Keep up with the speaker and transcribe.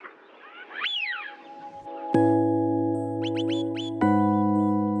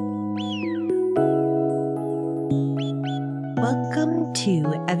Welcome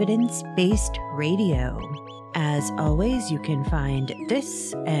to Evidence-Based Radio. As always, you can find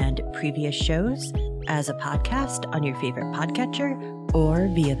this and previous shows as a podcast on your favorite podcatcher or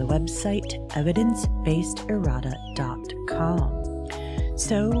via the website evidencebasederrata.com.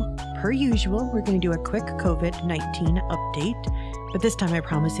 So, per usual, we're going to do a quick COVID-19 update, but this time I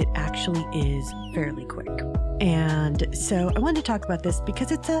promise it actually is fairly quick. And so I wanted to talk about this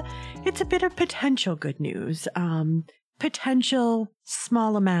because it's a bit of potential good news. Potential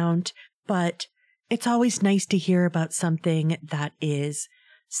small amount, but it's always nice to hear about something that is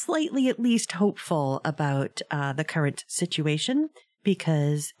slightly at least hopeful about the current situation,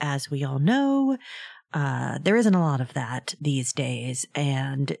 because as we all know, there isn't a lot of that these days.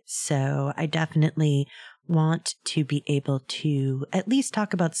 And so I definitely want to be able to at least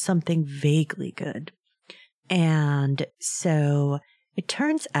talk about something vaguely good. And so it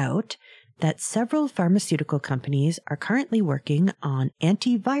turns out that several pharmaceutical companies are currently working on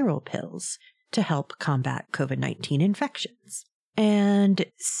antiviral pills to help combat COVID-19 infections. And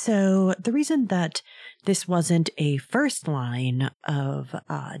so the reason that this wasn't a first line of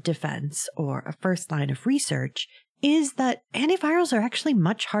defense or a first line of research is that antivirals are actually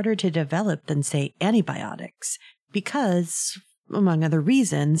much harder to develop than, say, antibiotics, because, among other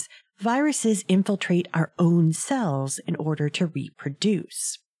reasons, viruses infiltrate our own cells in order to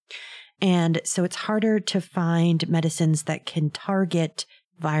reproduce. And so it's harder to find medicines that can target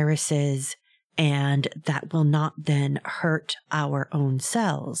viruses and that will not then hurt our own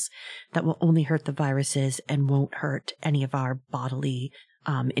cells, that will only hurt the viruses and won't hurt any of our bodily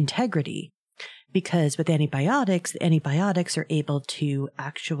integrity. Because with antibiotics, the antibiotics are able to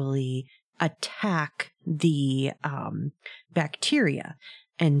actually attack the bacteria.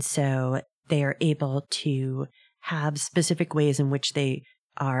 And so they are able to have specific ways in which they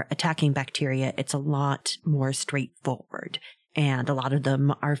are attacking bacteria. It's a lot more straightforward. And a lot of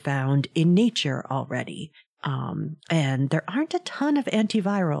them are found in nature already. And there aren't a ton of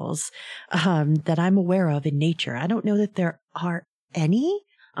antivirals that I'm aware of in nature. I don't know that there are any,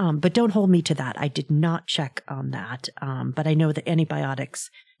 but don't hold me to that. I did not check on that. But I know that antibiotics,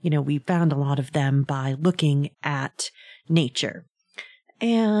 we found a lot of them by looking at nature.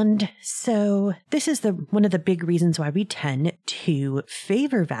 And so this is one of the big reasons why we tend to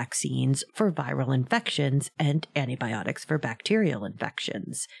favor vaccines for viral infections and antibiotics for bacterial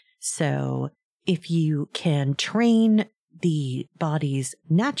infections. So if you can train the body's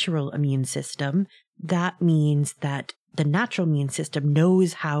natural immune system, that means that the natural immune system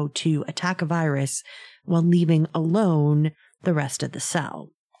knows how to attack a virus while leaving alone the rest of the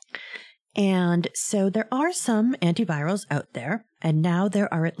cell. And so there are some antivirals out there, and now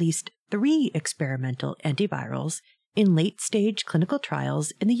there are at least 3 experimental antivirals in late-stage clinical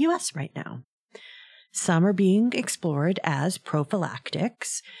trials in the U.S. right now. Some are being explored as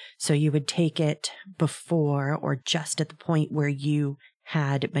prophylactics, so you would take it before or just at the point where you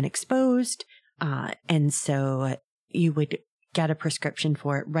had been exposed, and so you would get a prescription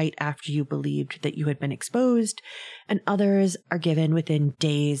for it right after you believed that you had been exposed, and others are given within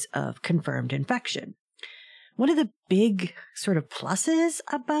days of confirmed infection. One of the big sort of pluses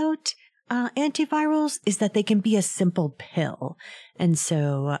about antivirals is that they can be a simple pill, and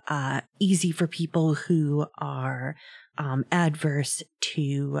so easy for people who are adverse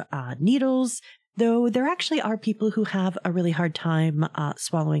to needles, though there actually are people who have a really hard time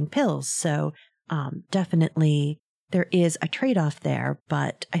swallowing pills, so definitely there is a trade-off there,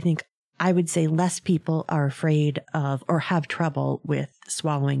 but I think I would say less people are afraid of or have trouble with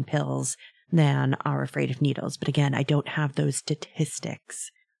swallowing pills than are afraid of needles. But again, I don't have those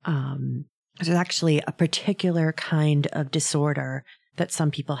statistics. There's actually a particular kind of disorder that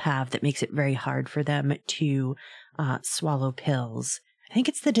some people have that makes it very hard for them to swallow pills. I think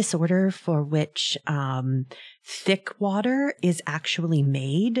it's the disorder for which thick water is actually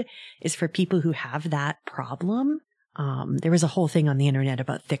made, is for people who have that problem. There was a whole thing on the internet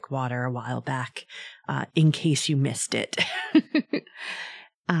about thick water a while back, in case you missed it.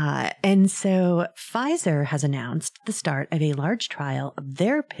 And so Pfizer has announced the start of a large trial of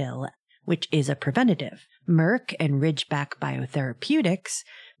their pill, which is a preventative. Merck and Ridgeback Biotherapeutics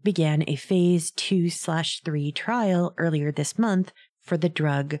began a phase 2/3 trial earlier this month for the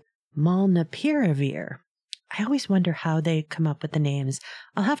drug Molnupiravir. I always wonder how they come up with the names.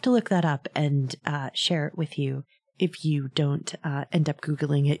 I'll have to look that up and share it with you if you don't end up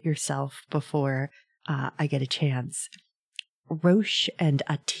Googling it yourself before I get a chance. Roche and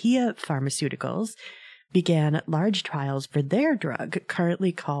Atea Pharmaceuticals began large trials for their drug,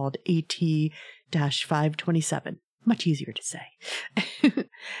 currently called AT-527. Much easier to say.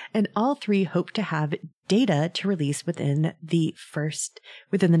 And all three hope to have data to release within the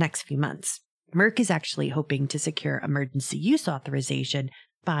next few months. Merck is actually hoping to secure emergency use authorization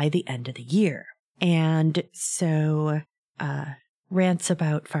by the end of the year. And so, rants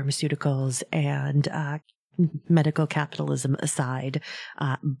about pharmaceuticals and medical capitalism aside,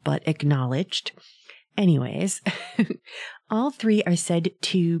 but acknowledged. Anyways, all three are said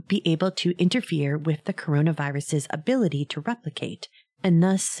to be able to interfere with the coronavirus's ability to replicate and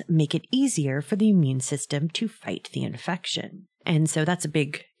thus make it easier for the immune system to fight the infection. And so that's a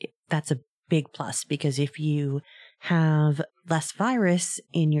big plus, because if you have less virus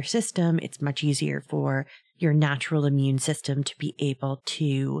in your system, it's much easier for your natural immune system to be able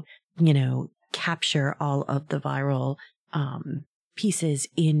to, capture all of the viral pieces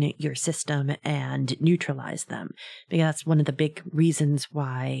in your system and neutralize them. Because that's one of the big reasons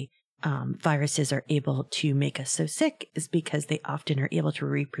why viruses are able to make us so sick, is because they often are able to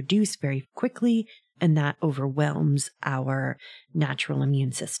reproduce very quickly, and that overwhelms our natural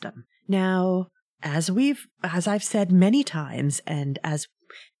immune system. Now, as I've said many times, and as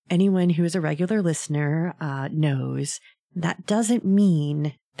anyone who is a regular listener knows, that doesn't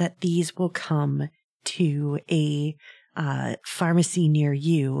mean that these will come to a pharmacy near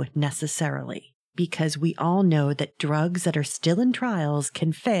you necessarily, because we all know that drugs that are still in trials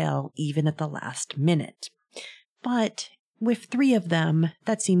can fail even at the last minute. But with three of them,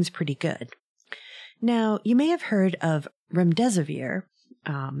 that seems pretty good. Now, you may have heard of remdesivir,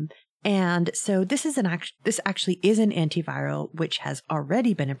 and so this actually is an antiviral which has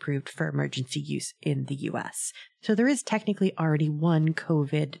already been approved for emergency use in the US. So there is technically already one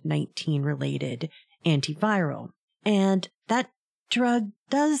COVID-19 related antiviral, and that drug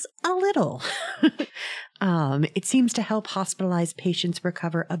does a little. It seems to help hospitalized patients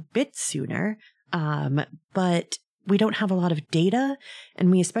recover a bit sooner, but we don't have a lot of data,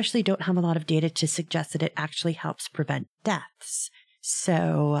 and we especially don't have a lot of data to suggest that it actually helps prevent deaths.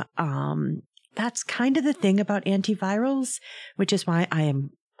 So that's kind of the thing about antivirals, which is why I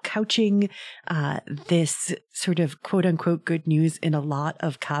am couching this sort of quote unquote good news in a lot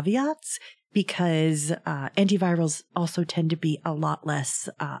of caveats, because antivirals also tend to be a lot less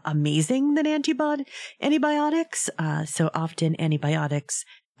amazing than antibiotics. So often antibiotics,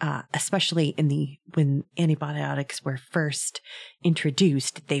 especially when antibiotics were first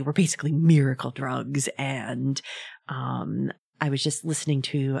introduced, they were basically miracle drugs. And I was just listening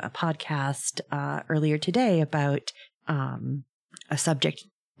to a podcast earlier today about a subject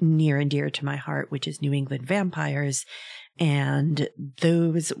near and dear to my heart, which is New England vampires. And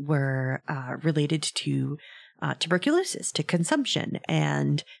those were related to tuberculosis, to consumption.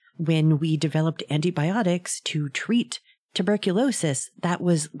 And when we developed antibiotics to treat tuberculosis, that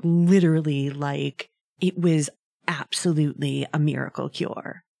was literally like, it was absolutely a miracle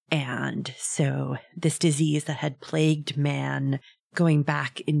cure. And so this disease that had plagued man going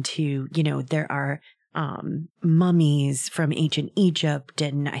back into, there are mummies from ancient Egypt,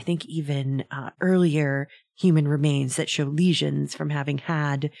 and I think even earlier human remains that show lesions from having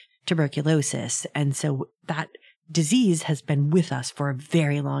had tuberculosis. And so that disease has been with us for a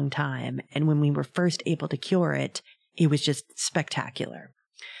very long time. And when we were first able to cure it, it was just spectacular.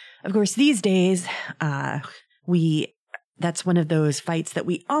 Of course, these days, that's one of those fights that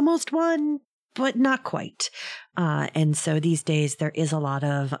we almost won, but not quite. And so these days there is a lot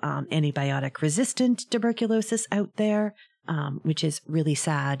of antibiotic resistant tuberculosis out there, which is really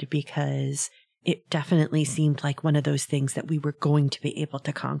sad, because it definitely seemed like one of those things that we were going to be able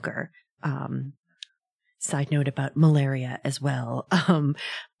to conquer. Side note about malaria as well.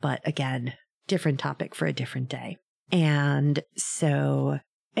 But again, different topic for a different day. And so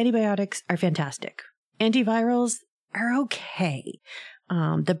antibiotics are fantastic. Antivirals are okay.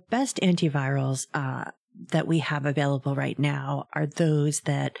 The best antivirals that we have available right now are those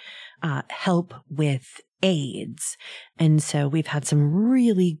that help with AIDS. And so we've had some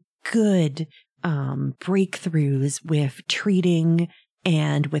really good breakthroughs with treating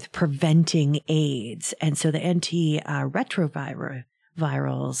and with preventing AIDS. And so the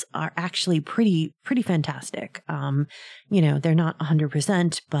antiretrovirals are actually pretty fantastic. They're not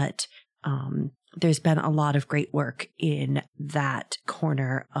 100%, but there's been a lot of great work in that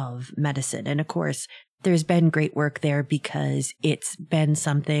corner of medicine. And of course, there's been great work there because it's been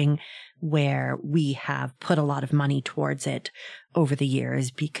something where we have put a lot of money towards it over the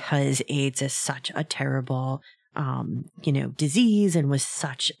years, because AIDS is such a terrible, disease, and was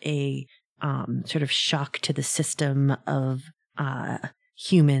such a sort of shock to the system of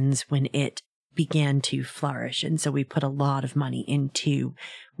humans when it began to flourish. And so we put a lot of money into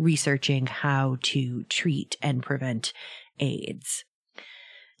researching how to treat and prevent AIDS.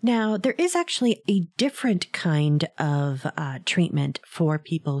 Now, there is actually a different kind of treatment for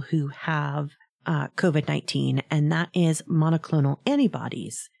people who have COVID-19, and that is monoclonal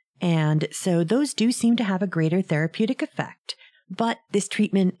antibodies. And so those do seem to have a greater therapeutic effect. But this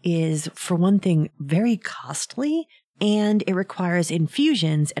treatment is, for one thing, very costly, and it requires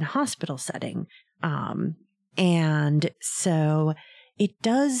infusions in a hospital setting. And so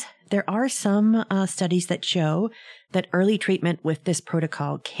there are some studies that show that early treatment with this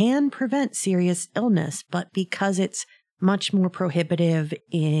protocol can prevent serious illness, but because it's much more prohibitive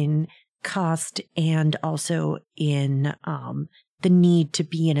in cost and also in the need to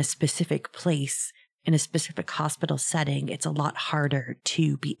be in a specific place, in a specific hospital setting, it's a lot harder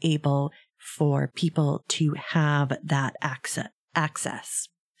to be able for people to have that access.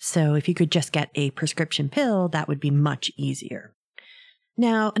 So if you could just get a prescription pill, that would be much easier.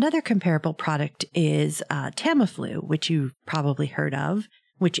 Now, another comparable product is Tamiflu, which you've probably heard of,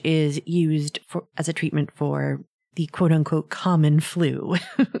 which is used as a treatment for the quote-unquote common flu.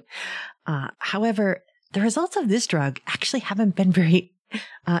 However, the results of this drug actually haven't been very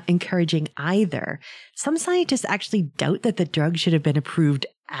encouraging either. Some scientists actually doubt that the drug should have been approved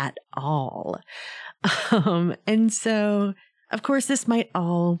at all. And so, of course, this might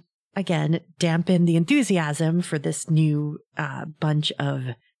all, again, dampen the enthusiasm for this new bunch of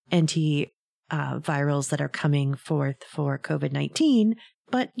antivirals that are coming forth for COVID-19.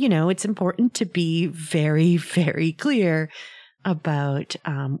 But, it's important to be very, very clear about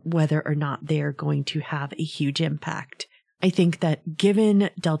whether or not they're going to have a huge impact. I think that given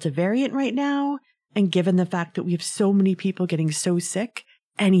Delta variant right now, and given the fact that we have so many people getting so sick,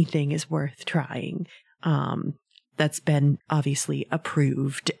 anything is worth trying. That's been obviously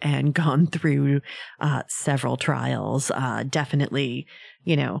approved and gone through several trials. Definitely,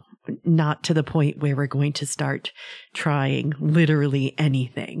 not to the point where we're going to start trying literally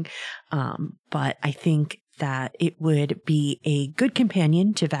anything. But I think that it would be a good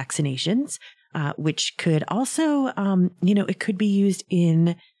companion to vaccinations, which could also, it could be used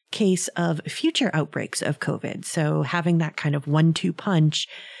in case of future outbreaks of COVID. So having that kind of 1-2 punch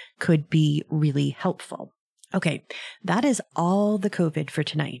could be really helpful. Okay, that is all the COVID for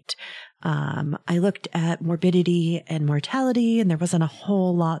tonight. I looked at morbidity and mortality, and there wasn't a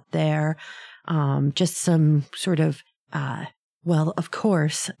whole lot there. Just some sort of, of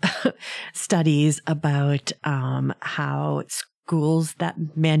course, studies about how schools that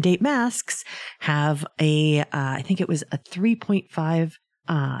mandate masks have I think it was a 3.5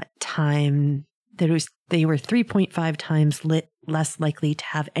 time, they were 3.5 times less likely to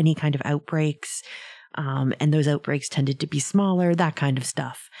have any kind of outbreaks. And those outbreaks tended to be smaller, that kind of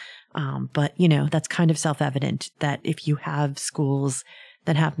stuff. But, that's kind of self-evident that if you have schools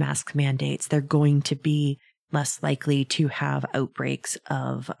that have mask mandates, they're going to be less likely to have outbreaks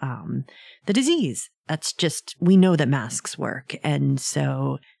of the disease. That's just, we know that masks work. And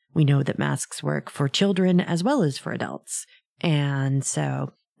so we know that masks work for children as well as for adults. And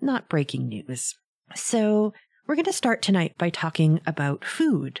so not breaking news. So we're going to start tonight by talking about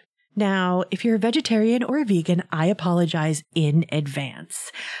food. Now, if you're a vegetarian or a vegan, I apologize in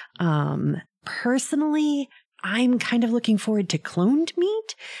advance. Personally, I'm kind of looking forward to cloned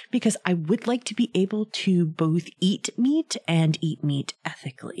meat because I would like to be able to both eat meat and eat meat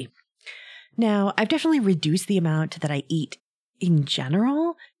ethically. Now, I've definitely reduced the amount that I eat in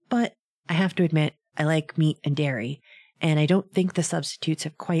general, but I have to admit, I like meat and dairy, and I don't think the substitutes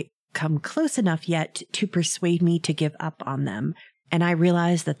have quite come close enough yet to persuade me to give up on them. And I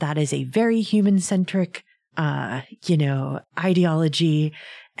realize that that is a very human-centric, ideology.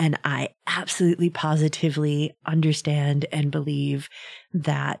 And I absolutely positively understand and believe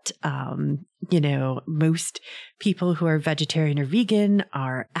that, most people who are vegetarian or vegan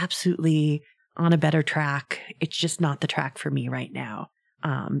are absolutely on a better track. It's just not the track for me right now.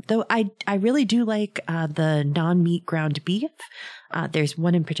 Though I really do like the non-meat ground beef. There's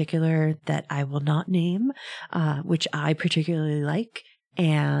one in particular that I will not name, which I particularly like.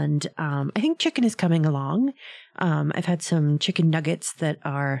 And I think chicken is coming along. I've had some chicken nuggets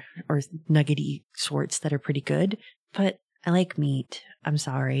or nuggety sorts that are pretty good, but I like meat. I'm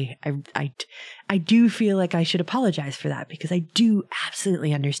sorry. I do feel like I should apologize for that because I do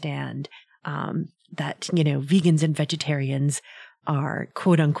absolutely understand that, vegans and vegetarians are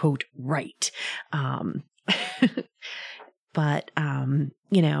quote unquote right. But,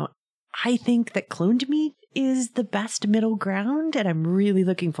 I think that cloned meat is the best middle ground, and I'm really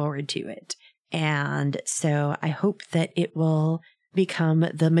looking forward to it. And so I hope that it will become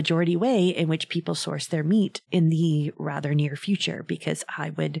the majority way in which people source their meat in the rather near future, because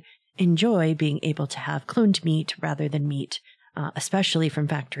I would enjoy being able to have cloned meat rather than meat, especially from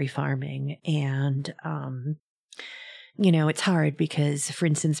factory farming. And, it's hard because, for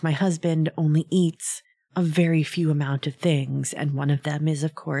instance, my husband only eats a very few amount of things. And one of them is,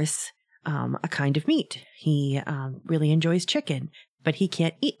 of course, a kind of meat. He really enjoys chicken, but he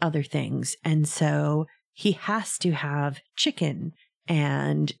can't eat other things. And so he has to have chicken.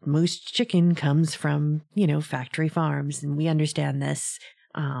 And most chicken comes from, factory farms. And we understand this.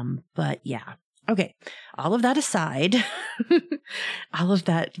 But yeah. Okay. All of that aside, all of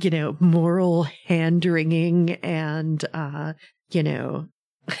that, moral hand wringing and,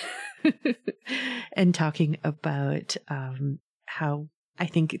 and talking about, how I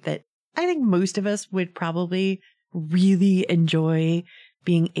think most of us would probably really enjoy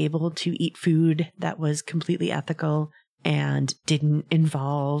being able to eat food that was completely ethical and didn't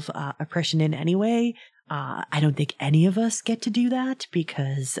involve oppression in any way. I don't think any of us get to do that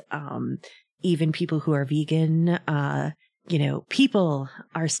because even people who are vegan, people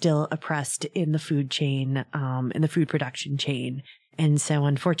are still oppressed in the food chain, in the food production chain. And so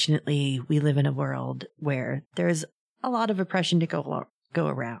unfortunately, we live in a world where there's a lot of oppression to go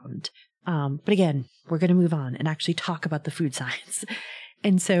around. But again, we're going to move on and actually talk about the food science.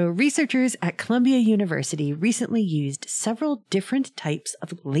 And so researchers at Columbia University recently used several different types of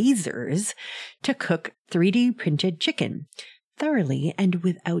lasers to cook 3D printed chicken thoroughly and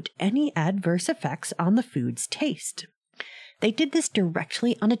without any adverse effects on the food's taste. They did this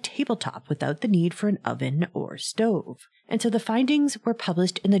directly on a tabletop without the need for an oven or stove. And so the findings were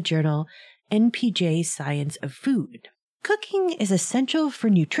published in the journal NPJ Science of Food. Cooking is essential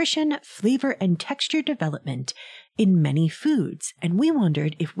for nutrition, flavor, and texture development in many foods, and we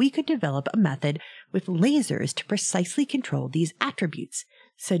wondered if we could develop a method with lasers to precisely control these attributes,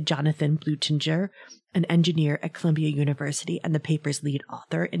 said Jonathan Blutinger, an engineer at Columbia University and the paper's lead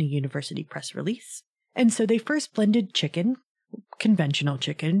author in a university press release. And so they first blended chicken, conventional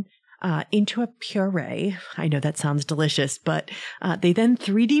chicken, into a puree. I know that sounds delicious, but they then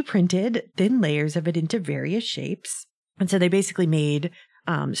 3D printed thin layers of it into various shapes. And so they basically made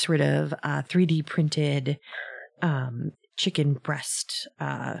sort of 3D printed chicken breast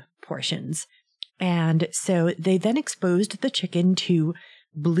portions. And so they then exposed the chicken to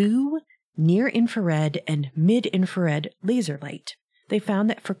blue, near-infrared, and mid-infrared laser light. They found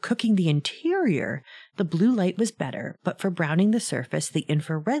that for cooking the interior, the blue light was better, but for browning the surface, the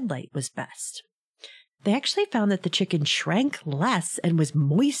infrared light was best. They actually found that the chicken shrank less and was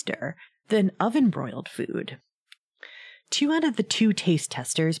moister than oven-broiled food. 2 out of the 2 taste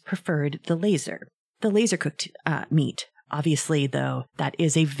testers preferred the laser-cooked meat. Obviously, though, that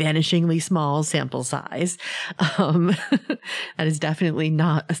is a vanishingly small sample size. That is definitely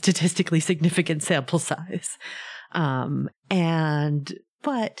not a statistically significant sample size.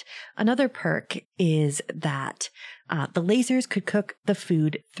 But another perk is that the lasers could cook the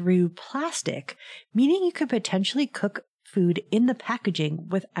food through plastic, meaning you could potentially cook food in the packaging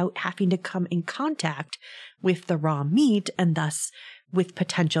without having to come in contact with the raw meat and thus with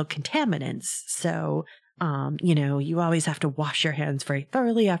potential contaminants. So, you always have to wash your hands very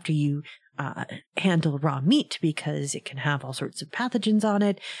thoroughly after you handle raw meat because it can have all sorts of pathogens on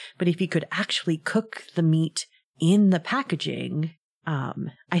it. But if you could actually cook the meat in the packaging,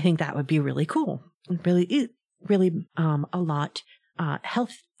 I think that would be really cool. Really a lot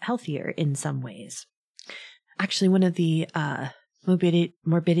healthier in some ways. Actually, one of the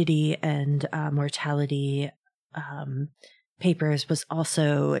morbidity and mortality papers was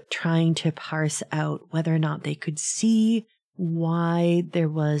also trying to parse out whether or not they could see why there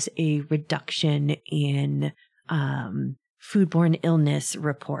was a reduction in foodborne illness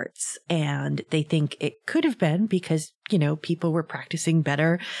reports. And they think it could have been because, people were practicing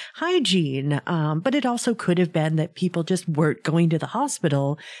better hygiene. But it also could have been that people just weren't going to the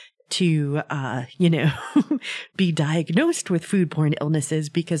hospital to, be diagnosed with foodborne illnesses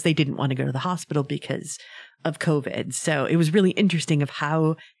because they didn't want to go to the hospital because of COVID. So it was really interesting of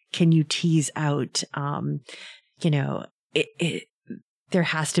how can you tease out, there would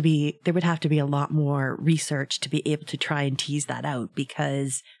have to be a lot more research to be able to try and tease that out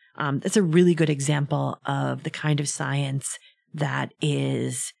because that's a really good example of the kind of science that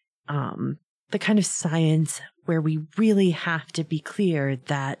is the kind of science where we really have to be clear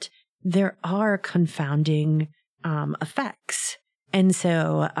that there are confounding effects. And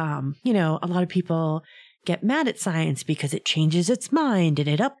so, a lot of people get mad at science because it changes its mind and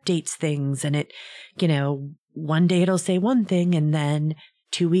it updates things and it, one day it'll say one thing and then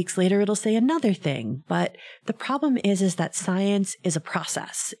 2 weeks later, it'll say another thing. But the problem is that science is a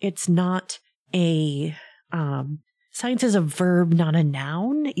process. It's not science is a verb, not a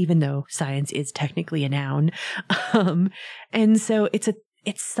noun, even though science is technically a noun. And so it's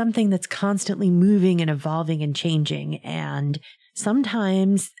something that's constantly moving and evolving and changing. And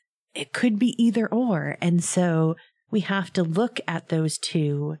sometimes it could be either or. And so we have to look at those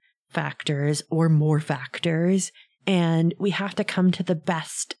two factors or more factors, and we have to come to the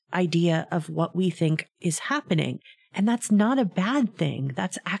best idea of what we think is happening. And that's not a bad thing.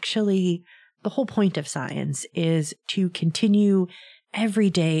 That's actually the whole point of science, is to continue every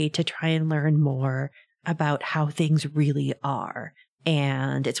day to try and learn more about how things really are.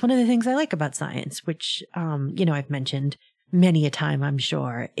 And it's one of the things I like about science, which, I've mentioned many a time, I'm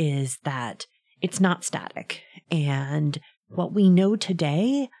sure, is that it's not static. And what we know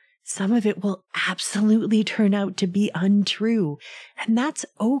today, some of it will absolutely turn out to be untrue. And that's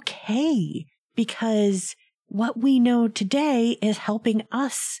okay, because what we know today is helping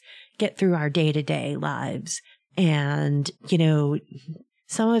us get through our day-to-day lives. And,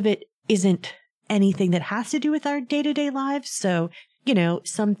 some of it isn't anything that has to do with our day-to-day lives. So,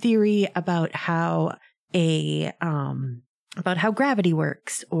 some theory about how gravity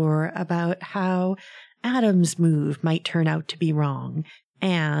works or about how atoms move might turn out to be wrong.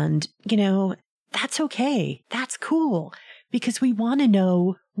 And, that's okay. That's cool, because we want to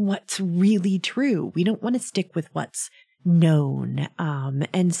know what's really true. We don't want to stick with what's known.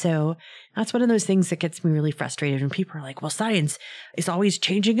 And so that's one of those things that gets me really frustrated when people are like, well, science is always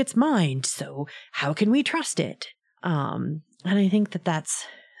changing its mind, so how can we trust it? And I think that's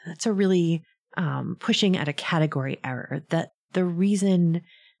a really pushing at a category error. That the reason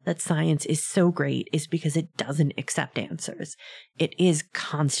that science is so great is because it doesn't accept answers. It is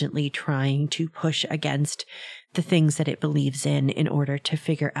constantly trying to push against the things that it believes in order to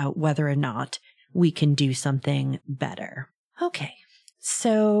figure out whether or not we can do something better. Okay,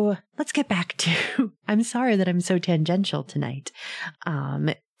 so let's get back to, I'm sorry that I'm so tangential tonight.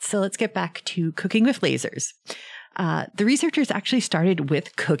 So let's get back to cooking with lasers. The researchers actually started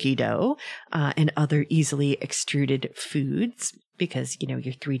with cookie dough and other easily extruded foods because, you're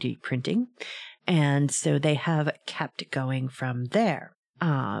 3D printing. And so they have kept going from there.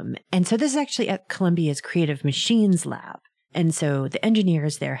 And so this is actually at Columbia's Creative Machines Lab. And so the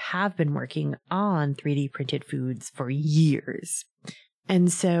engineers there have been working on 3D printed foods for years. And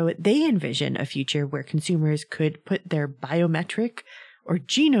so they envision a future where consumers could put their biometric or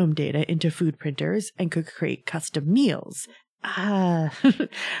genome data into food printers and could create custom meals. I'm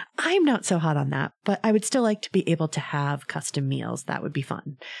not so hot on that, but I would still like to be able to have custom meals. That would be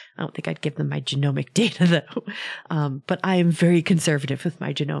fun. I don't think I'd give them my genomic data though. But I am very conservative with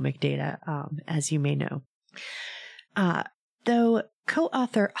my genomic data, as you may know. Though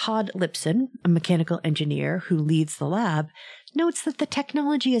co-author Hod Lipson, a mechanical engineer who leads the lab, notes that the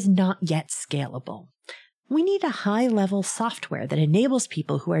technology is not yet scalable. We need a high-level software that enables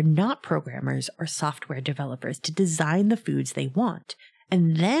people who are not programmers or software developers to design the foods they want.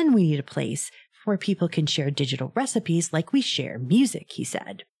 And then we need a place where people can share digital recipes like we share music, he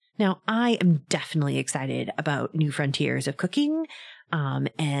said. Now, I am definitely excited about new frontiers of cooking,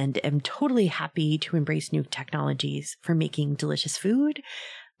 and am totally happy to embrace new technologies for making delicious food.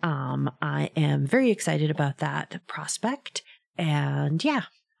 I am very excited about that prospect. And yeah,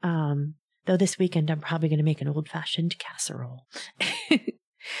 though this weekend I'm probably going to make an old-fashioned casserole.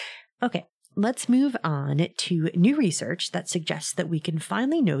 Okay, let's move on to new research that suggests that we can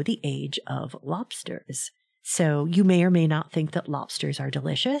finally know the age of lobsters. So you may or may not think that lobsters are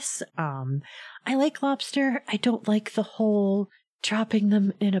delicious. I like lobster. I don't like the whole dropping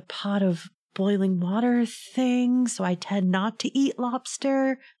them in a pot of boiling water thing, so I tend not to eat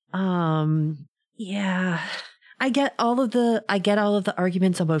lobster. Yeah, I get all of the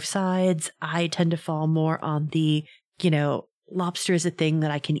arguments on both sides. I tend to fall more on the, lobster is a thing that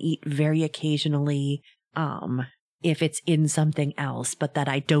I can eat very occasionally, if it's in something else, but that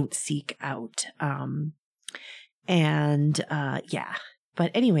I don't seek out. Yeah.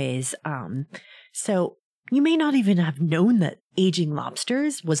 But anyways, so you may not even have known that aging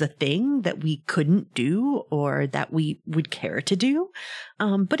lobsters was a thing that we couldn't do or that we would care to do.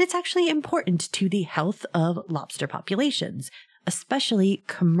 But it's actually important to the health of lobster populations, especially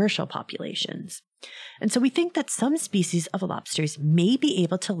commercial populations. And so we think that some species of lobsters may be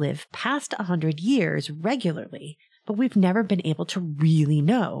able to live past 100 years regularly, but we've never been able to really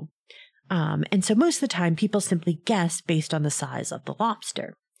know. And so most of the time, people simply guess based on the size of the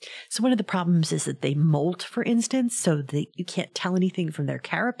lobster. So one of the problems is that they molt, for instance, so that you can't tell anything from their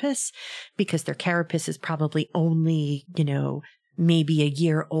carapace because their carapace is probably only, maybe a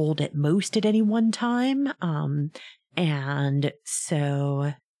year old at most at any one time. And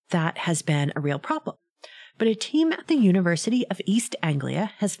so that has been a real problem. But a team at the University of East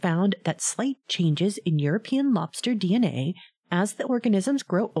Anglia has found that slight changes in European lobster DNA as the organisms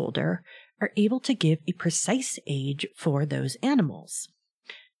grow older are able to give a precise age for those animals.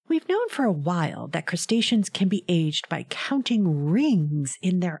 We've known for a while that crustaceans can be aged by counting rings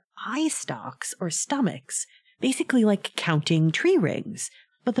in their eye stalks or stomachs, basically like counting tree rings.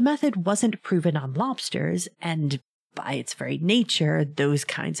 But the method wasn't proven on lobsters, and by its very nature, those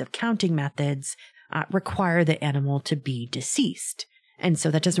kinds of counting methods require the animal to be deceased. And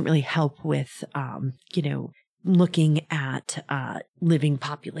so that doesn't really help with, looking at living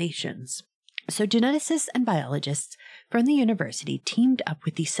populations. So geneticists and biologists from the university teamed up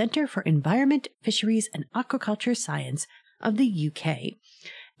with the Center for Environment, Fisheries and Aquaculture Science of the UK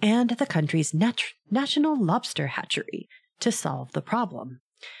and the country's National Lobster Hatchery to solve the problem.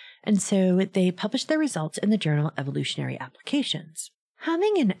 And so they published their results in the journal Evolutionary Applications.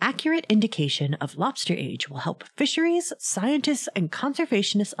 Having an accurate indication of lobster age will help fisheries, scientists, and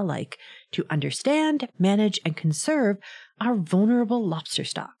conservationists alike to understand, manage, and conserve our vulnerable lobster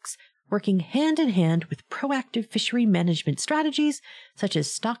stocks, working hand in hand with proactive fishery management strategies such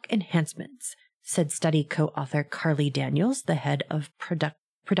as stock enhancements, said study co-author Carly Daniels, the head of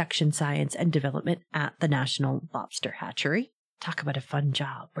production science and development at the National Lobster Hatchery. Talk about a fun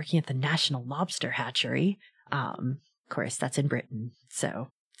job, working at the National Lobster Hatchery. Of course, that's in Britain, so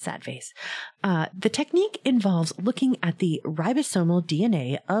sad face. The technique involves looking at the ribosomal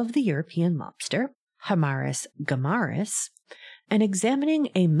DNA of the European lobster, Hamarus gammarus, and examining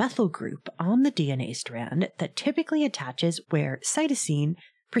a methyl group on the DNA strand that typically attaches where cytosine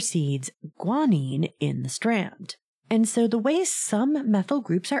precedes guanine in the strand. And so the way some methyl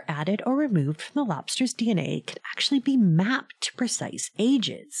groups are added or removed from the lobster's DNA can actually be mapped to precise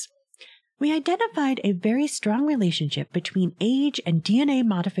ages. We identified a very strong relationship between age and DNA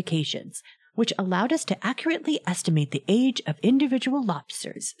modifications, which allowed us to accurately estimate the age of individual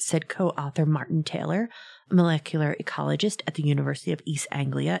lobsters, said co-author Martin Taylor, a molecular ecologist at the University of East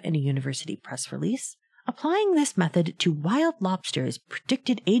Anglia in a university press release. Applying this method to wild lobsters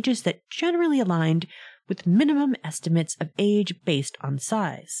predicted ages that generally aligned with minimum estimates of age based on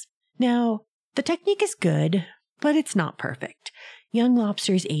size. Now, the technique is good, but it's not perfect. Young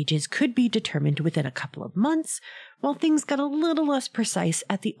lobsters' ages could be determined within a couple of months, while things got a little less precise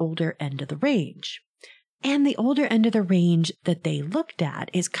at the older end of the range. And the older end of the range that they looked at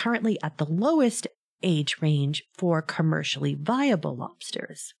is currently at the lowest age range for commercially viable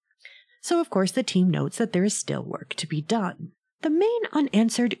lobsters. So, of course, the team notes that there is still work to be done. The main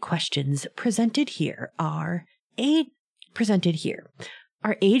unanswered questions presented here are age-related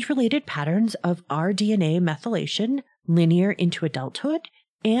patterns of rDNA methylation linear into adulthood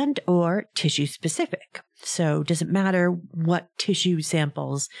and or tissue-specific. So does it matter what tissue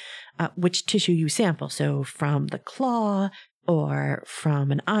samples, which tissue you sample? So from the claw or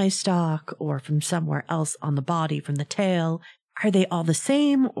from an eye stalk or from somewhere else on the body, from the tail? Are they all the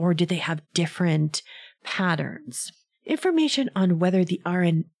same or do they have different patterns? Information on whether the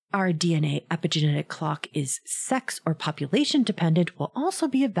rDNA epigenetic clock is sex or population dependent will also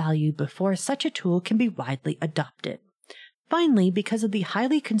be of value before such a tool can be widely adopted. Finally, because of the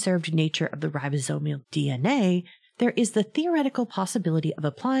highly conserved nature of the ribosomal DNA, there is the theoretical possibility of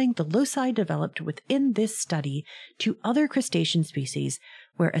applying the loci developed within this study to other crustacean species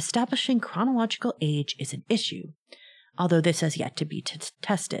where establishing chronological age is an issue, although this has yet to be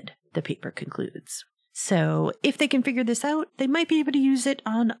tested, the paper concludes. So if they can figure this out, they might be able to use it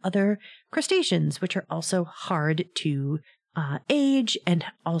on other crustaceans, which are also hard to age and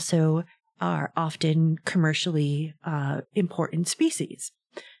also are often commercially important species.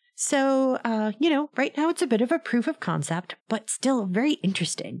 So, right now it's a bit of a proof of concept, but still very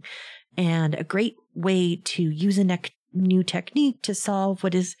interesting and a great way to use a new technique to solve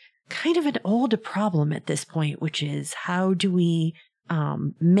what is kind of an old problem at this point, which is how do we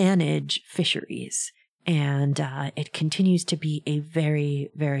manage fisheries? And it continues to be a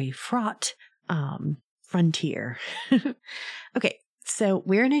very, very fraught frontier. Okay, so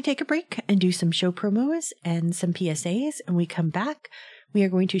we're going to take a break and do some show promos and some PSAs. And we come back, we are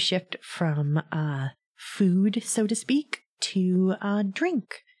going to shift from food, so to speak, to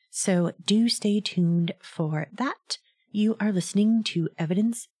drink. So do stay tuned for that. You are listening to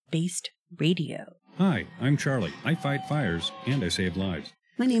Evidence-Based Radio. Hi, I'm Charlie. I fight fires and I save lives.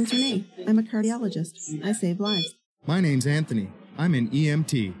 My name's Renee. I'm a cardiologist. I save lives. My name's Anthony. I'm an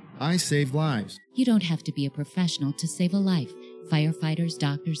EMT. I save lives. You don't have to be a professional to save a life. Firefighters,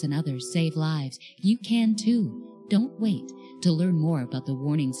 doctors, and others save lives. You can too. Don't wait. To learn more about the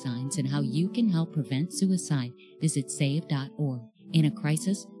warning signs and how you can help prevent suicide, visit save.org. In a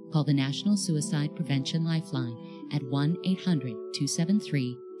crisis, call the National Suicide Prevention Lifeline at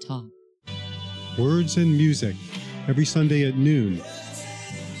 1-800-273-TALK. Words and Music, every Sunday at noon,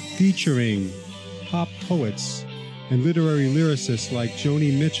 featuring pop poets and literary lyricists like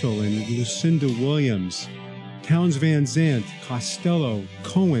Joni Mitchell and Lucinda Williams, Townes Van Zandt, Costello,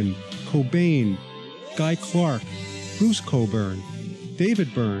 Cohen, Cobain, Guy Clark, Bruce Cockburn,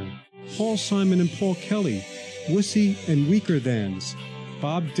 David Byrne, Paul Simon and Paul Kelly, Wussy and Weaker Thans,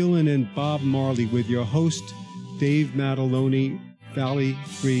 Bob Dylan and Bob Marley with your host, Dave Mataloni, Valley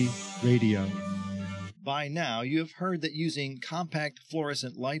Free Radio. By now, you have heard that using compact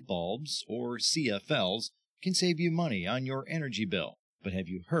fluorescent light bulbs, or CFLs, can save you money on your energy bill. But have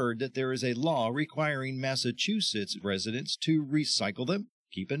you heard that there is a law requiring Massachusetts residents to recycle them?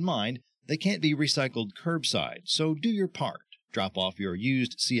 Keep in mind, they can't be recycled curbside, so do your part. Drop off your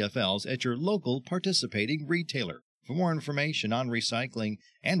used CFLs at your local participating retailer. For more information on recycling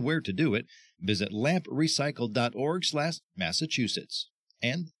and where to do it, visit lamprecycle.org/Massachusetts.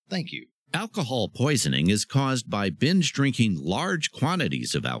 And thank you. Alcohol poisoning is caused by binge drinking large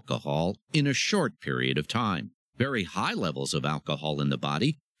quantities of alcohol in a short period of time. Very high levels of alcohol in the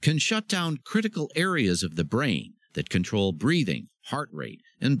body can shut down critical areas of the brain that control breathing, heart rate,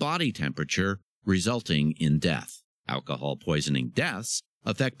 and body temperature, resulting in death. Alcohol poisoning deaths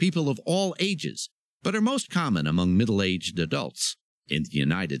affect people of all ages, but are most common among middle-aged adults. In the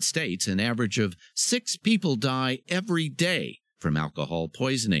United States, an average of 6 people die every day from alcohol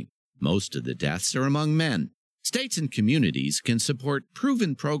poisoning. Most of the deaths are among men. States and communities can support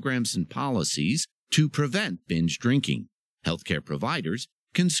proven programs and policies to prevent binge drinking. Healthcare providers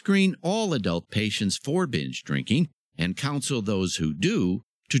can screen all adult patients for binge drinking and counsel those who do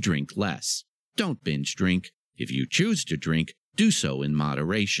to drink less. Don't binge drink. If you choose to drink, do so in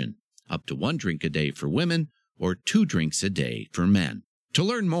moderation. Up to 1 drink a day for women or 2 drinks a day for men. To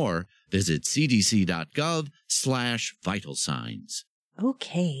learn more, visit cdc.gov/vital signs.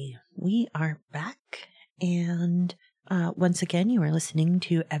 Okay, we are back, and once again, you are listening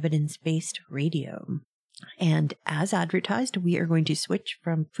to Evidence-Based Radio. And as advertised, we are going to switch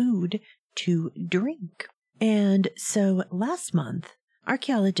from food to drink. And so last month,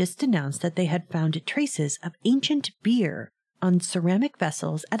 archaeologists announced that they had found traces of ancient beer on ceramic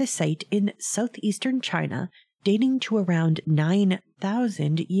vessels at a site in southeastern China dating to around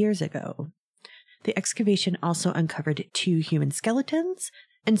 9,000 years ago. The excavation also uncovered 2 human skeletons,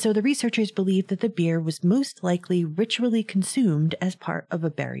 and so the researchers believe that the beer was most likely ritually consumed as part of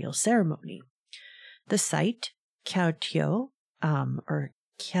a burial ceremony. The site, Kiaotu,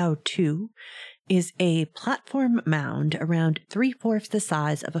 is a platform mound around 3/4 the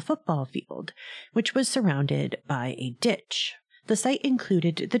size of a football field, which was surrounded by a ditch. The site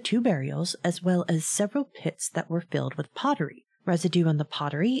included the 2 burials as well as several pits that were filled with pottery. Residue on the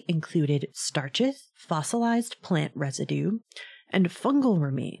pottery included starches, fossilized plant residue, and fungal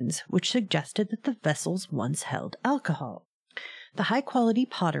remains, which suggested that the vessels once held alcohol. The high-quality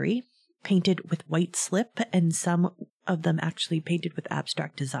pottery, painted with white slip and some of them actually painted with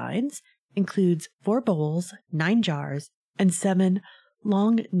abstract designs, includes 4 bowls, 9 jars, and 7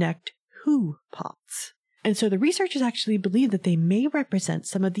 long-necked hoo pots. And so the researchers actually believe that they may represent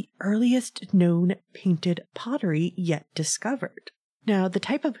some of the earliest known painted pottery yet discovered. Now, the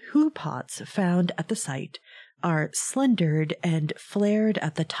type of hoo pots found at the site are slendered and flared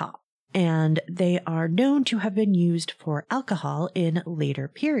at the top, and they are known to have been used for alcohol in later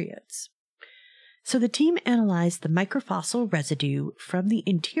periods. So the team analyzed the microfossil residue from the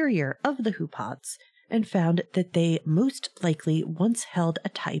interior of the hoo pots and found that they most likely once held a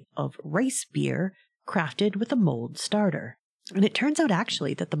type of rice beer crafted with a mold starter. And it turns out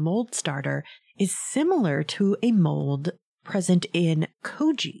actually that the mold starter is similar to a mold present in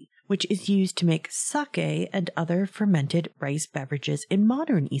koji, which is used to make sake and other fermented rice beverages in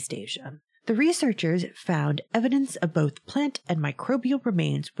modern East Asia. The researchers found evidence of both plant and microbial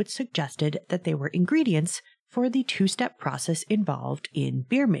remains which suggested that they were ingredients for the 2-step process involved in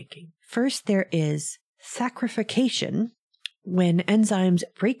beer making. First, there is saccharification, when enzymes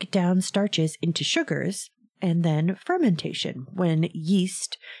break down starches into sugars, and then fermentation, when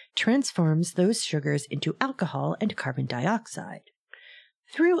yeast transforms those sugars into alcohol and carbon dioxide.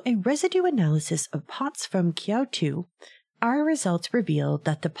 Through a residue analysis of pots from Kiaotu, our results revealed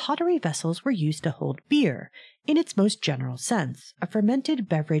that the pottery vessels were used to hold beer, in its most general sense, a fermented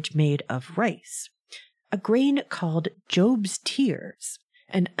beverage made of rice, a grain called Job's tears,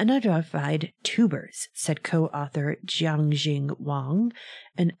 and unidentified tubers, said co-author Jiangjing Wang,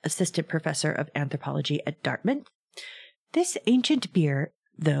 an assistant professor of anthropology at Dartmouth. This ancient beer,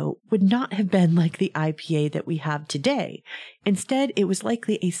 though, would not have been like the IPA that we have today. Instead, it was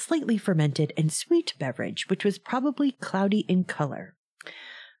likely a slightly fermented and sweet beverage, which was probably cloudy in color.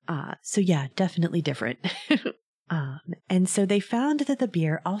 So yeah, definitely different. And so they found that the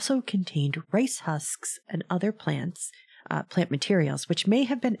beer also contained rice husks and other plant materials, which may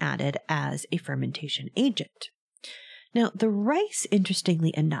have been added as a fermentation agent. Now, the rice,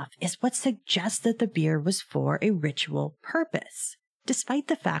 interestingly enough, is what suggests that the beer was for a ritual purpose. Despite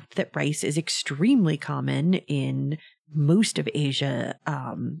the fact that rice is extremely common in most of Asia,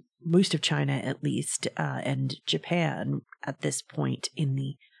 most of China at least, and Japan at this point in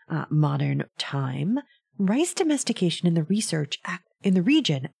the modern time, rice domestication in the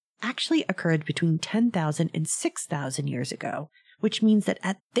region actually occurred between 10,000 and 6,000 years ago, which means that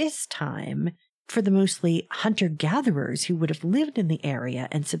at this time, for the mostly hunter-gatherers who would have lived in the area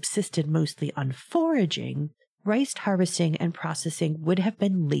and subsisted mostly on foraging, rice harvesting and processing would have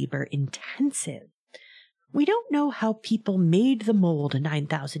been labor-intensive. We don't know how people made the mold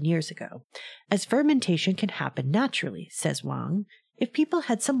 9,000 years ago, as fermentation can happen naturally, says Wang. If people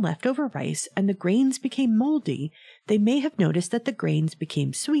had some leftover rice and the grains became moldy, they may have noticed that the grains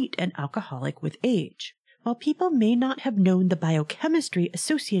became sweet and alcoholic with age. While people may not have known the biochemistry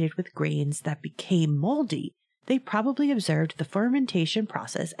associated with grains that became moldy, they probably observed the fermentation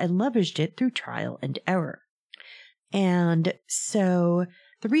process and leveraged it through trial and error. And so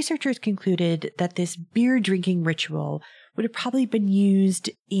the researchers concluded that this beer drinking ritual would have probably been used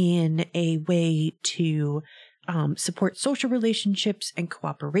in a way to support social relationships and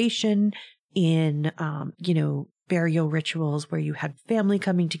cooperation in, burial rituals where you had family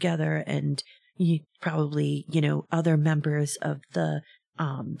coming together and you probably, other members of the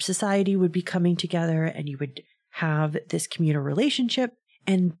society would be coming together and you would have this communal relationship.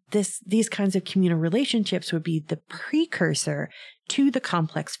 And these kinds of communal relationships would be the precursor to the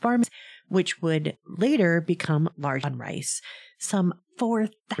complex farms, which would later become large on rice some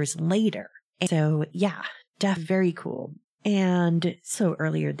 4,000 years later. And so, yeah, very cool. And so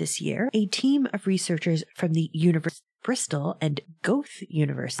earlier this year, a team of researchers from the University of Bristol and Goethe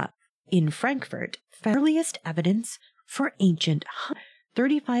University in Frankfurt found earliest evidence for ancient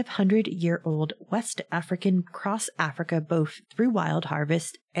 3,500-year-old West African cross Africa, both through wild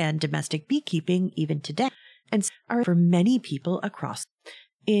harvest and domestic beekeeping even today, and are for many people across.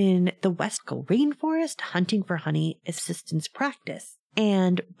 In the West rainforest, hunting for honey is subsistence practice.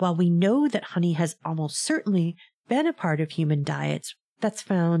 And while we know that honey has almost certainly been a part of human diets, that's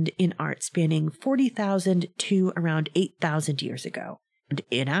found in art spanning 40,000 to around 8,000 years ago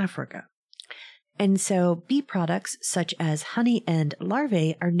in Africa. And so bee products such as honey and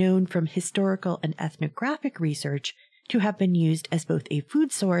larvae are known from historical and ethnographic research to have been used as both a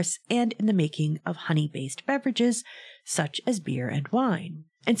food source and in the making of honey-based beverages such as beer and wine.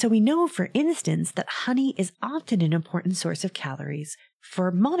 And so we know, for instance, that honey is often an important source of calories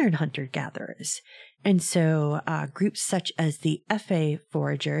for modern hunter-gatherers. And so groups such as the Efe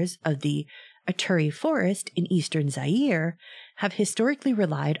foragers of the Ituri forest in eastern Zaire have historically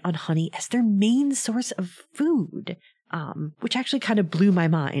relied on honey as their main source of food, which actually kind of blew my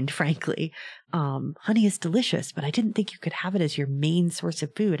mind, frankly. Honey is delicious, but I didn't think you could have it as your main source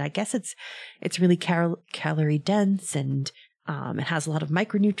of food. I guess it's really calorie dense and it has a lot of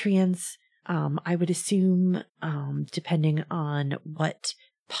micronutrients. I would assume, depending on what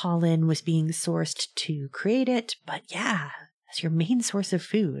pollen was being sourced to create it. But yeah, as your main source of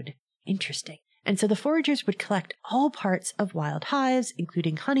food. Interesting. And so the foragers would collect all parts of wild hives,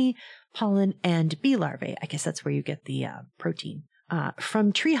 including honey, pollen, and bee larvae. I guess that's where you get the protein.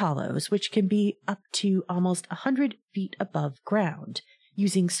 From tree hollows, which can be up to almost 100 feet above ground,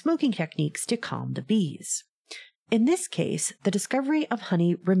 using smoking techniques to calm the bees. In this case, the discovery of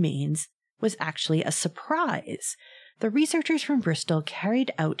honey remains was actually a surprise. The researchers from Bristol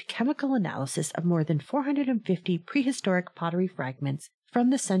carried out chemical analysis of more than 450 prehistoric pottery fragments from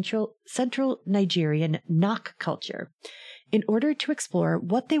the central Nigerian Nok culture in order to explore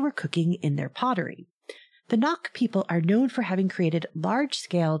what they were cooking in their pottery. The Nok people are known for having created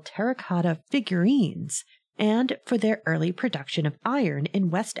large-scale terracotta figurines and for their early production of iron in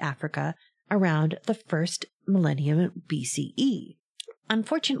West Africa around the first millennium BCE.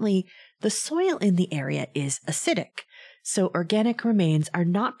 Unfortunately, the soil in the area is acidic, so organic remains are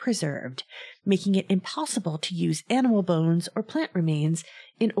not preserved, making it impossible to use animal bones or plant remains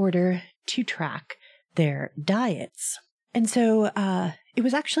in order to track their diets. And so it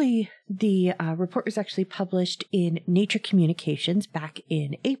was actually, the report was actually published in Nature Communications back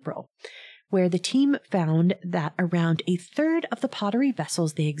in April, where the team found that around a third of the pottery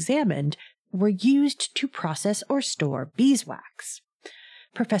vessels they examined were used to process or store beeswax.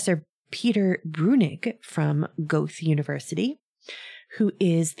 Professor Peter Brunig from Goethe University, who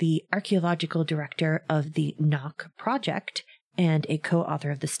is the archaeological director of the Knock Project and a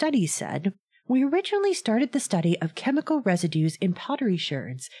co-author of the study, said, "We originally started the study of chemical residues in pottery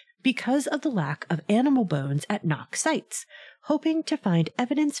sherds because of the lack of animal bones at Knock sites, hoping to find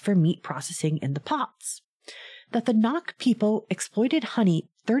evidence for meat processing in the pots. That the Knock people exploited honey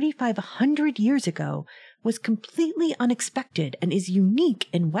 3,500 years ago was completely unexpected and is unique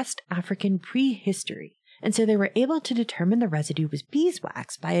in West African prehistory. And so they were able to determine the residue was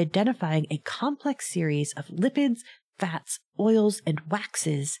beeswax by identifying a complex series of lipids, fats, oils, and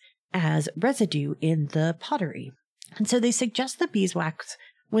waxes as residue in the pottery. And so they suggest the beeswax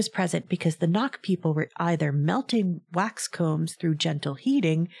was present because the Knock people were either melting wax combs through gentle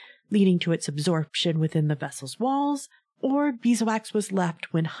heating, leading to its absorption within the vessel's walls, or beeswax was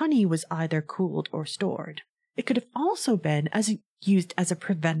left when honey was either cooled or stored. It could have also been used as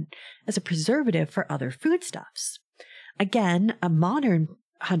a preservative for other foodstuffs. Again, a modern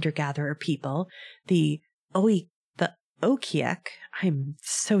hunter-gatherer people, the Okiek, I'm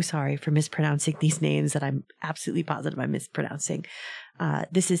so sorry for mispronouncing these names that I'm absolutely positive I'm mispronouncing.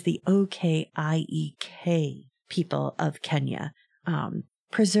 This is the Okiek people of Kenya.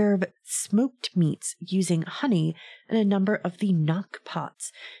 Preserve smoked meats using honey in a number of the Knock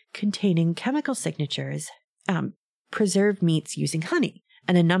pots containing chemical signatures. Preserve meats using honey,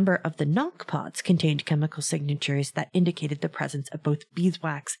 and a number of the Knock pots contained chemical signatures that indicated the presence of both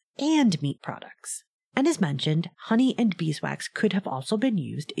beeswax and meat products. And as mentioned, honey and beeswax could have also been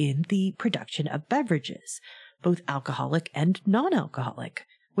used in the production of beverages, both alcoholic and non-alcoholic,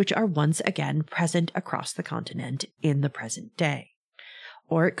 which are once again present across the continent in the present day.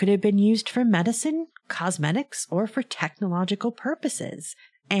 Or it could have been used for medicine, cosmetics, or for technological purposes.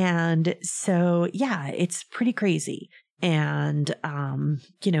 And so, yeah, it's pretty crazy. And,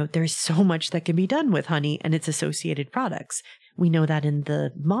 there's so much that can be done with honey and its associated products. We know that in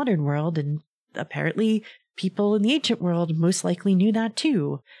the modern world, and apparently people in the ancient world most likely knew that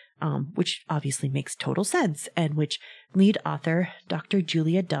too, which obviously makes total sense, and which lead author Dr.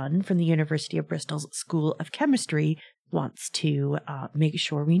 Julia Dunn from the University of Bristol's School of Chemistry wants to make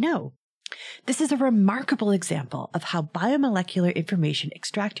sure we know. This is a remarkable example of how biomolecular information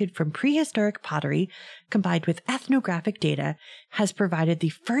extracted from prehistoric pottery combined with ethnographic data has provided the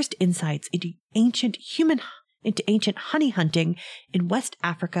first insights into ancient honey hunting in West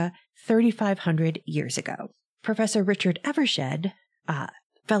Africa 3,500 years ago. Professor Richard Evershed,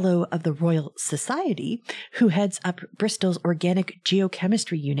 Fellow of the Royal Society, who heads up Bristol's Organic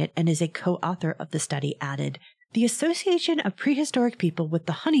Geochemistry Unit and is a co-author of the study, added, "The association of prehistoric people with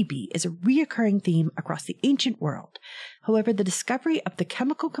the honeybee is a reoccurring theme across the ancient world. However, the discovery of the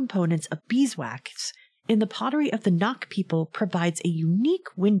chemical components of beeswax in the pottery of the Knock people provides a unique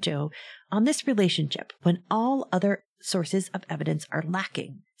window on this relationship when all other sources of evidence are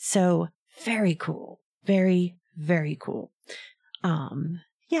lacking." So, very cool. Very, very cool.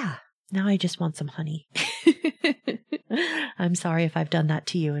 Yeah, now I just want some honey. I'm sorry if I've done that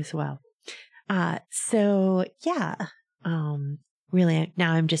to you as well. Really,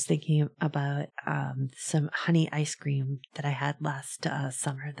 now I'm just thinking about some honey ice cream that I had last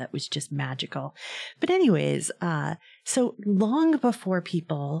summer that was just magical. But anyways, so long before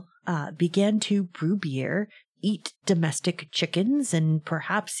people began to brew beer, eat domestic chickens, and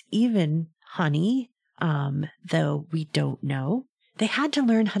perhaps even honey, though we don't know, they had to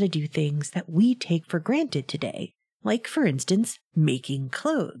learn how to do things that we take for granted today, like, for instance, making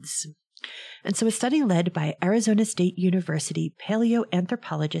clothes. And so a study led by Arizona State University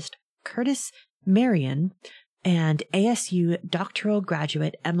paleoanthropologist Curtis Marion and ASU doctoral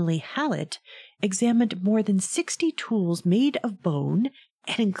graduate Emily Hallett examined more than 60 tools made of bone,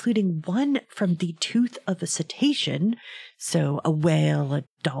 and including one from the tooth of a cetacean, so a whale, a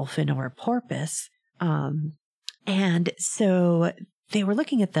dolphin, or a porpoise. And so they were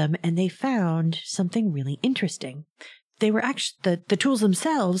looking at them and they found something really interesting. They were actually, the tools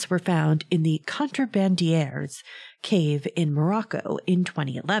themselves were found in the Contrebandiers cave in Morocco in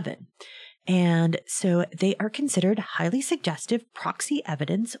 2011. And so they are considered highly suggestive proxy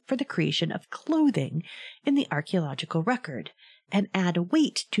evidence for the creation of clothing in the archaeological record, and add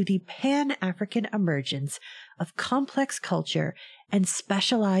weight to the Pan-African emergence of complex culture and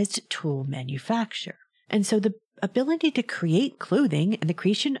specialized tool manufacture. And so the ability to create clothing and the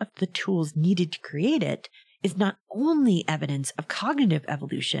creation of the tools needed to create it is not only evidence of cognitive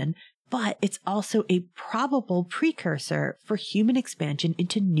evolution, but it's also a probable precursor for human expansion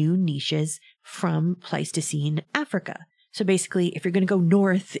into new niches from Pleistocene Africa. So basically, if you're going to go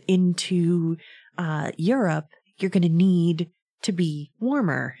north into Europe, you're going to need to be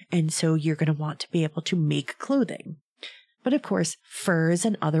warmer. And so you're going to want to be able to make clothing. But of course, furs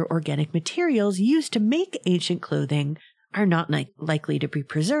and other organic materials used to make ancient clothing are not likely to be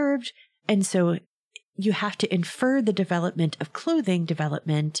preserved. And so you have to infer the development of clothing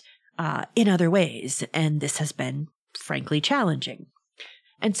development in other ways. And this has been, frankly, challenging.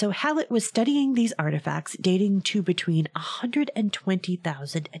 And so Hallett was studying these artifacts dating to between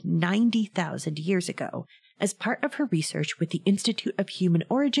 120,000 and 90,000 years ago as part of her research with the Institute of Human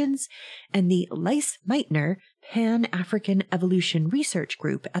Origins and the Leis-Meitner Pan-African Evolution Research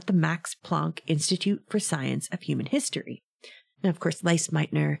Group at the Max Planck Institute for Science of Human History. Now, of course,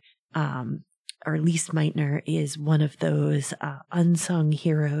 Leis-Meitner is one of those unsung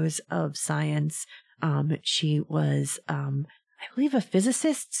heroes of science. She was, I believe, a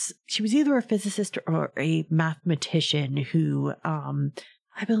physicist. She was either a physicist or a mathematician who,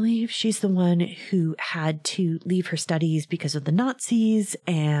 I believe she's the one who had to leave her studies because of the Nazis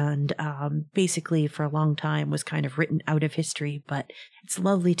and basically for a long time was kind of written out of history. But it's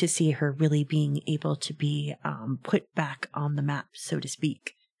lovely to see her really being able to be put back on the map, so to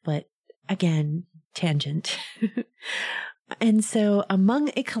speak. But again, tangent. And so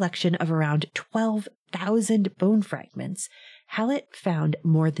among a collection of around 12,000 bone fragments, Hallett found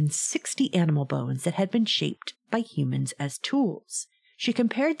more than 60 animal bones that had been shaped by humans as tools. She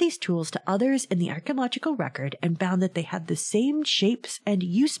compared these tools to others in the archaeological record and found that they had the same shapes and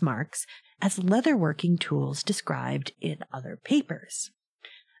use marks as leatherworking tools described in other papers.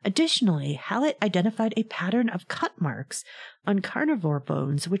 Additionally, Hallett identified a pattern of cut marks on carnivore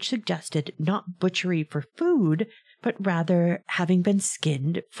bones which suggested not butchery for food, but rather having been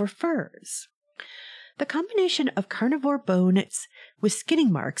skinned for furs. The combination of carnivore bones with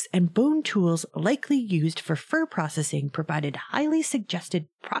skinning marks and bone tools likely used for fur processing provided highly suggested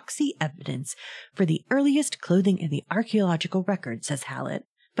proxy evidence for the earliest clothing in the archaeological record, says Hallett.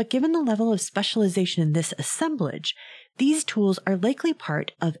 But given the level of specialization in this assemblage, these tools are likely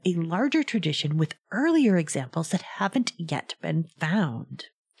part of a larger tradition with earlier examples that haven't yet been found.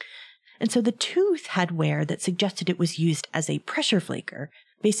 And so the tooth had wear that suggested it was used as a pressure flaker,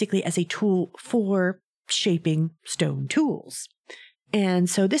 basically as a tool for shaping stone tools. And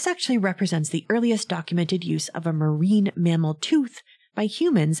so this actually represents the earliest documented use of a marine mammal tooth by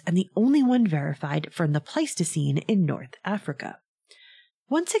humans and the only one verified from the Pleistocene in North Africa.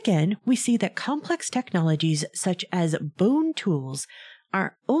 Once again, we see that complex technologies such as bone tools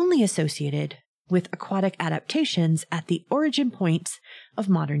are only associated with aquatic adaptations at the origin points of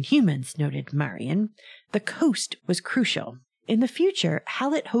modern humans, noted Marion. The coast was crucial. In the future,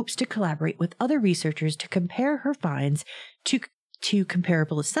 Hallett hopes to collaborate with other researchers to compare her finds to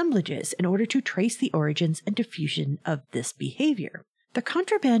comparable assemblages in order to trace the origins and diffusion of this behavior. The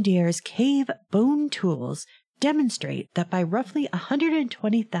Contrabandier's cave bone tools demonstrate that by roughly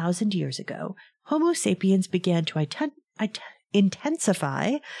 120,000 years ago, Homo sapiens began to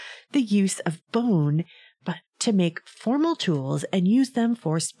intensify the use of bone but to make formal tools and use them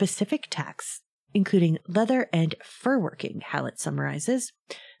for specific tasks, including leather and fur working, Hallett summarizes.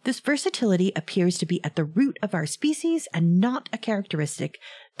 This versatility appears to be at the root of our species and not a characteristic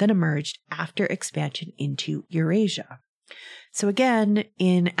that emerged after expansion into Eurasia. So again,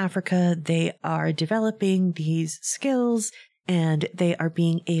 in Africa, they are developing these skills and they are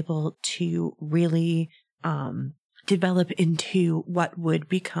being able to really develop into what would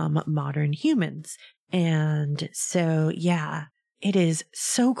become modern humans. And so, yeah, it is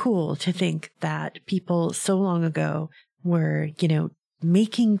so cool to think that people so long ago were,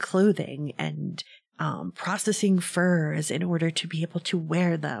 making clothing and processing furs in order to be able to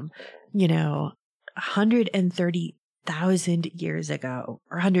wear them, 130,000 years ago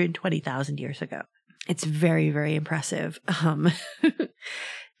or 120,000 years ago. It's very, very impressive.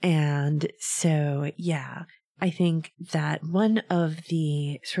 And so, yeah, I think that one of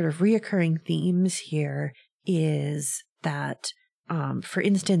the sort of reoccurring themes here is that, for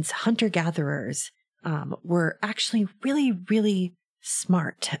instance, hunter-gatherers were actually really, really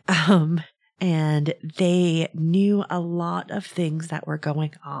smart. And they knew a lot of things that were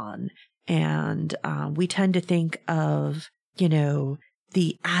going on. And we tend to think of,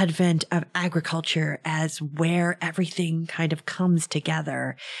 the advent of agriculture as where everything kind of comes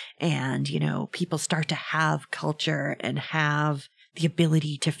together and, people start to have culture and have the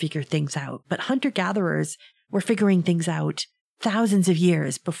ability to figure things out. But hunter-gatherers were figuring things out thousands of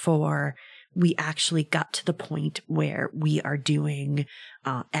years before we actually got to the point where we are doing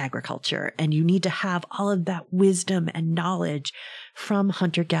agriculture. And you need to have all of that wisdom and knowledge from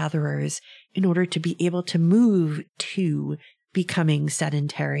hunter-gatherers in order to be able to move to becoming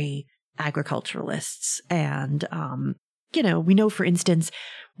sedentary agriculturalists. And, we know, for instance,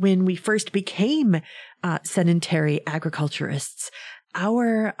 when we first became sedentary agriculturists,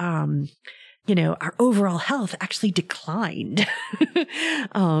 our overall health actually declined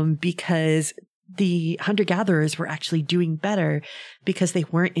because the hunter-gatherers were actually doing better because they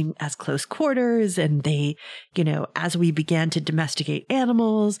weren't in as close quarters. And they, as we began to domesticate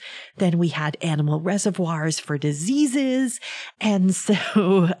animals, then we had animal reservoirs for diseases. And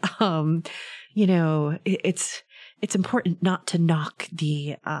so, it's important not to knock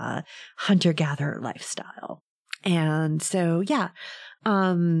the hunter-gatherer lifestyle. And so,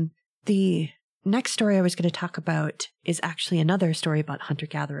 the next story I was going to talk about is actually another story about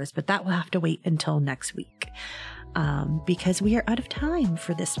hunter-gatherers, but that will have to wait until next week because we are out of time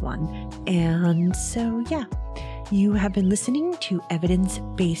for this one. And so, you have been listening to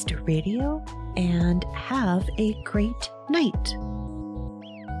Evidence-Based Radio, and have a great night.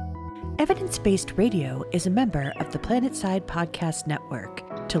 Evidence-Based Radio is a member of the PlanetSide Podcast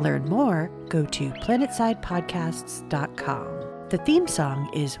Network. To learn more, go to planetsidepodcasts.com. The theme song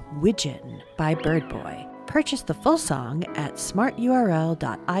is Widgeon by Birdboy. Purchase the full song at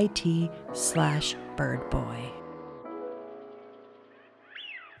smarturl.it/birdboy.